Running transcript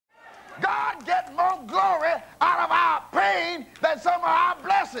God get more glory out of our pain than some of our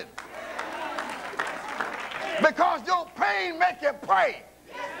blessings. Because your pain make you pray.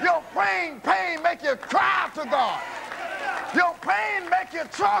 Your pain make you cry to God. Your pain make you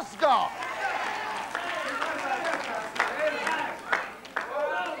trust God.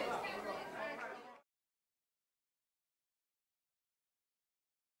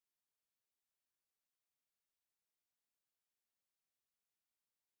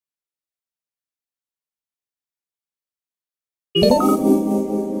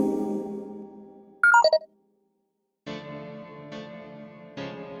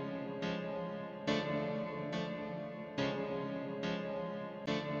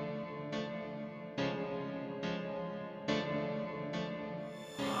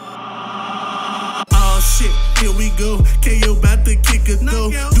 Shit, here we go. KO about to kick a dough.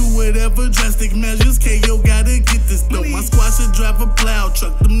 Do whatever drastic measures. KO gotta get this dough. My squad should drive a plow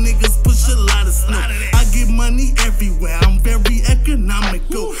truck. Them niggas push a lot of snow. I get money everywhere. I'm very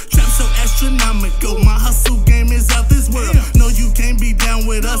economical. Trap so astronomical. My hustle game is out this world. No, you can't be down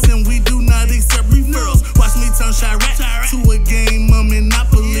with us, and we do not accept referrals. Watch me turn Chirac to a game of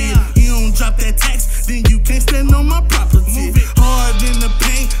Monopoly. You don't drop that tax, then you can't stand on my property. Hard in the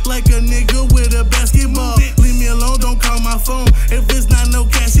paint, like a nigga with a basketball. Leave me alone, don't call my phone if it's not no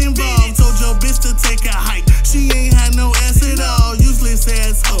cash involved. Told your bitch to take a hike, she ain't had no ass at all. Useless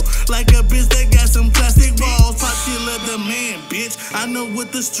asshole, like a bitch that got some plastic balls. Popular demand, bitch, I know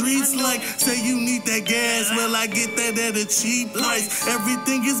what the streets like. Say you need that gas, well I get that at a cheap price.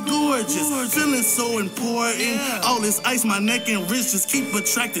 Everything is gorgeous, feeling so important. All this ice, my neck and wrist just keep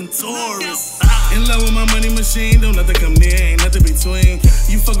attracting tourists. In love with my money machine, don't nothing come near, ain't nothing between.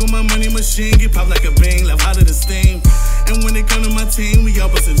 You fuck with my money machine, get popped like a bang, left out of the steam. And when they come to my team, we all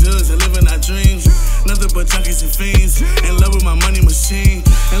bustin' jugs and living our dreams. Nothing but junkies and fiends. In love with my money machine.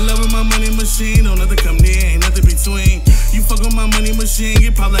 In love with my money machine, don't nothing come near, ain't nothing between. You fuck with my money machine,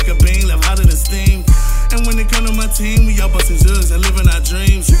 get popped like a bang, left out of the steam. And when they come to my team, we all bustin' jugs and living our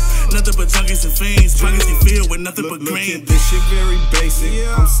dreams. Nothing but junkies and fiends. Pockets get filled with nothing but green. This shit very basic.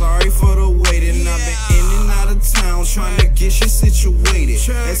 I'm sorry for the waiting. I've been in and out of town trying to get shit situated.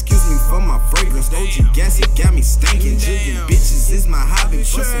 Excuse me for my fragrance. OG gas, it got me stinking. Jigging bitches is my hobby.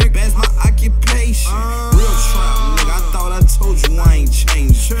 Bustin' bags, my occupation. Real trap, nigga. I thought I told you I ain't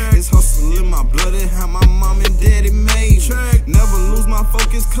changed. It's hustle in my blood. It how my mom and daddy made me. Never lose my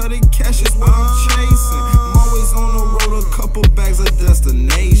focus. Cutting cash is what I'm chasing. I'm always on the road, a couple bags of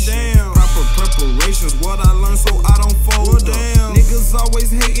destination. Proper preparations, what I learned so I don't fold up. Niggas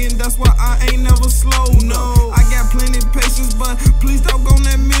always hating, that's why I ain't never slowed up. I got plenty patience, but please don't go in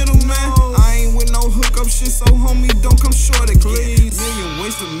that middle, man. I ain't with no hookup shit, so homie, don't come short again. Million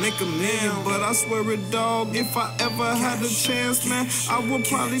ways to make a million, but I swear it, dog, if I ever had a chance, man, I would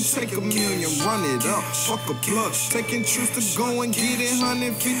probably take $1 million, run it up, fuck a plug. Taking trips to go and get it,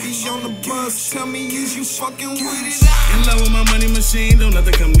 150 on the bus. Tell me, is you fucking with it? In love with my money machine, don't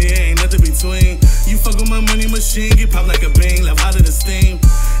nothing come near, ain't nothing between. You fuck with my money machine, get popped like a bang, left out of the steam.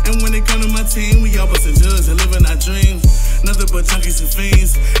 And when they come to my team, we all bustin' jugs and living our dreams. Nothing but junkies and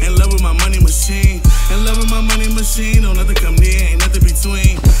fiends. In love with my money machine. In love with my money machine, don't nothing come near, ain't nothing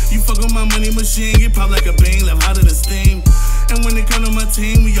between. You fuck with my money machine, get popped like a bang, left out of the steam. And when they come to my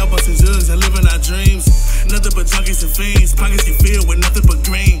team, we all bustin' jugs and living our dreams. Nothing but junkies and fiends. Pockets get filled with nothing but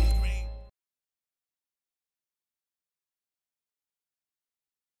green.